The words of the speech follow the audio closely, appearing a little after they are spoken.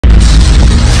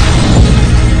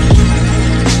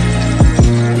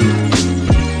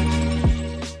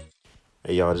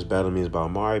y'all? This Battle Means by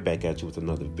Omari, back at you with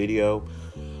another video.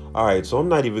 Alright, so I'm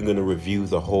not even going to review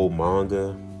the whole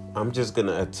manga. I'm just going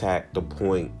to attack the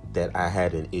point that I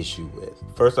had an issue with.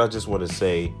 First, I just want to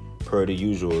say, per the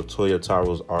usual,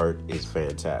 Toyotaro's art is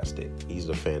fantastic. He's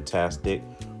a fantastic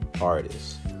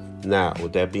artist. Now,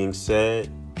 with that being said,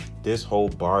 this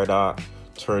whole Bardock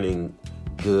turning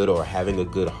good or having a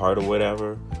good heart or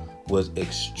whatever was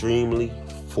extremely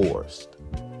forced.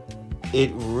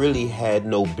 It really had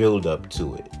no build up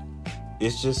to it.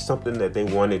 It's just something that they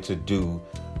wanted to do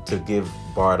to give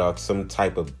Bardock some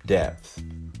type of depth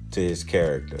to his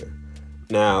character.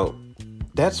 Now,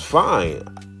 that's fine.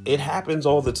 It happens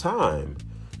all the time,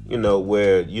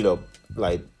 where,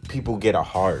 like people get a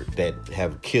heart that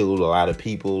have killed a lot of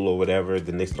people or whatever.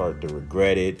 Then they start to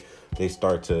regret it. They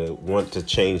start to want to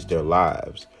change their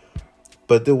lives.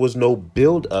 But there was no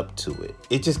build up to it.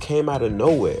 It just came out of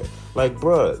nowhere. Like,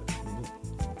 bruh,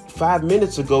 5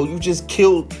 minutes ago, you just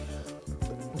killed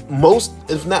most,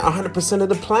 if not 100% of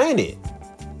the planet.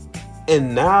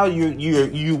 And now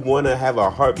you want to have a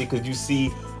heart because you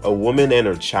see a woman and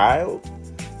her child.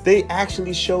 They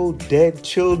actually show dead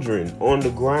children on the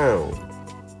ground.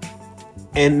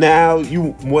 And now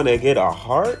you want to get a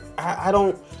heart?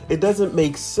 It doesn't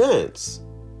make sense.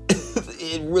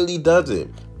 It really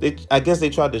doesn't. I guess they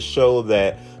tried to show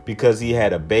that because he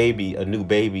had a new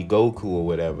baby, Goku or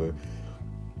whatever,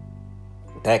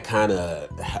 that kind of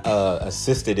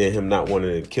assisted in him not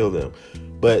wanting to kill them.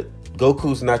 But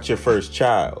Goku's not your first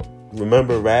child.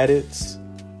 Remember Raditz?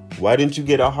 Why didn't you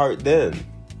get a heart then?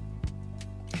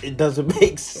 It doesn't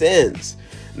make sense.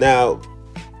 Now,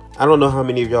 I don't know how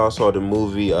many of y'all saw the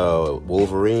movie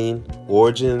Wolverine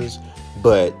Origins,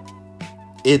 but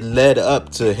it led up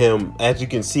to him. As you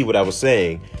can see what I was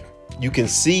saying, you can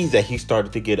see that he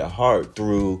started to get a heart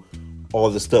through all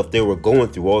the stuff they were going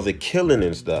through, all the killing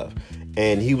and stuff.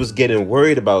 And he was getting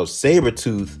worried about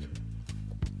Sabretooth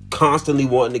constantly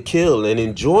wanting to kill and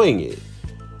enjoying it.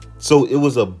 So it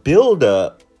was a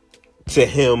build-up to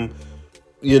him,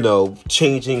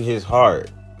 changing his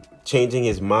heart, changing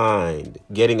his mind,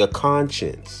 getting a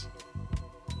conscience.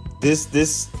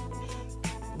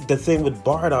 The thing with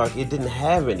Bardock, it didn't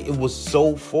have any. It was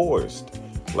so forced.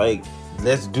 Like,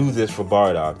 let's do this for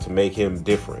Bardock to make him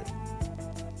different.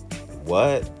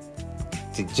 What?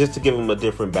 Just to give him a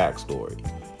different backstory.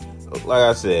 Like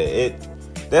I said,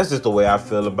 that's just the way I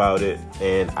feel about it.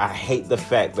 And I hate the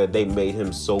fact that they made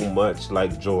him so much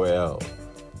like Jor-El.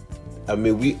 I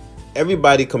mean,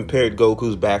 everybody compared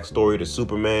Goku's backstory to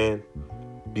Superman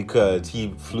because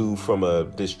he flew from a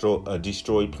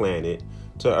destroyed planet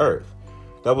to Earth.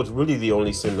 That was really the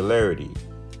only similarity.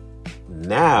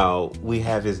 Now we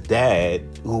have his dad,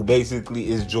 who basically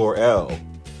is Jor-El.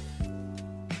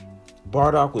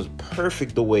 Bardock was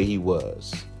perfect the way he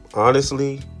was.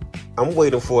 Honestly, I'm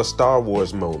waiting for a Star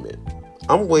Wars moment.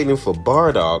 I'm waiting for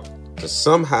Bardock to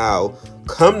somehow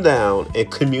come down and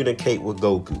communicate with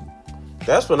Goku.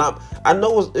 That's when I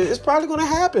know it's probably going to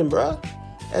happen, bruh.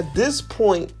 At this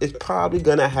point, it's probably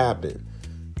going to happen.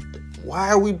 Why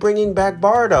are we bringing back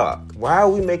Bardock? Why are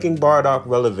we making Bardock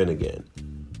relevant again?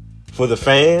 For the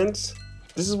fans?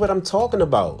 This is what I'm talking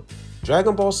about.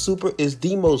 Dragon Ball Super is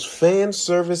the most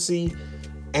fan-servicey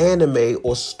anime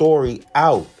or story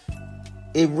out.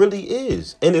 It really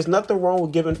is. And there's nothing wrong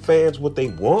with giving fans what they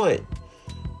want.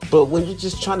 But when you're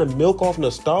just trying to milk off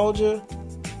nostalgia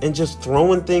and just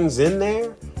throwing things in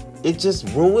there, it just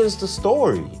ruins the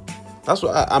story. That's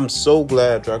why I'm so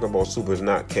glad Dragon Ball Super is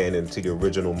not canon to the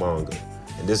original manga.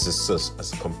 And this is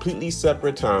a completely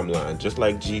separate timeline, just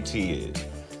like GT is.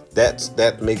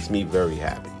 That makes me very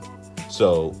happy.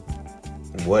 So,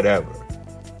 whatever.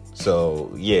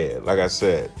 So, yeah, like I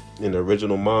said, in the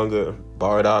original manga,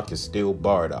 Bardock is still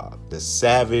Bardock. The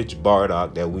savage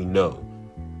Bardock that we know.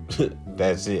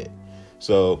 That's it.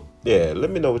 So, yeah,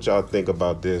 let me know what y'all think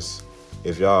about this.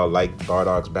 If y'all like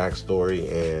Bardock's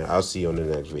backstory, and I'll see you on the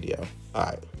next video. All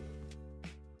right.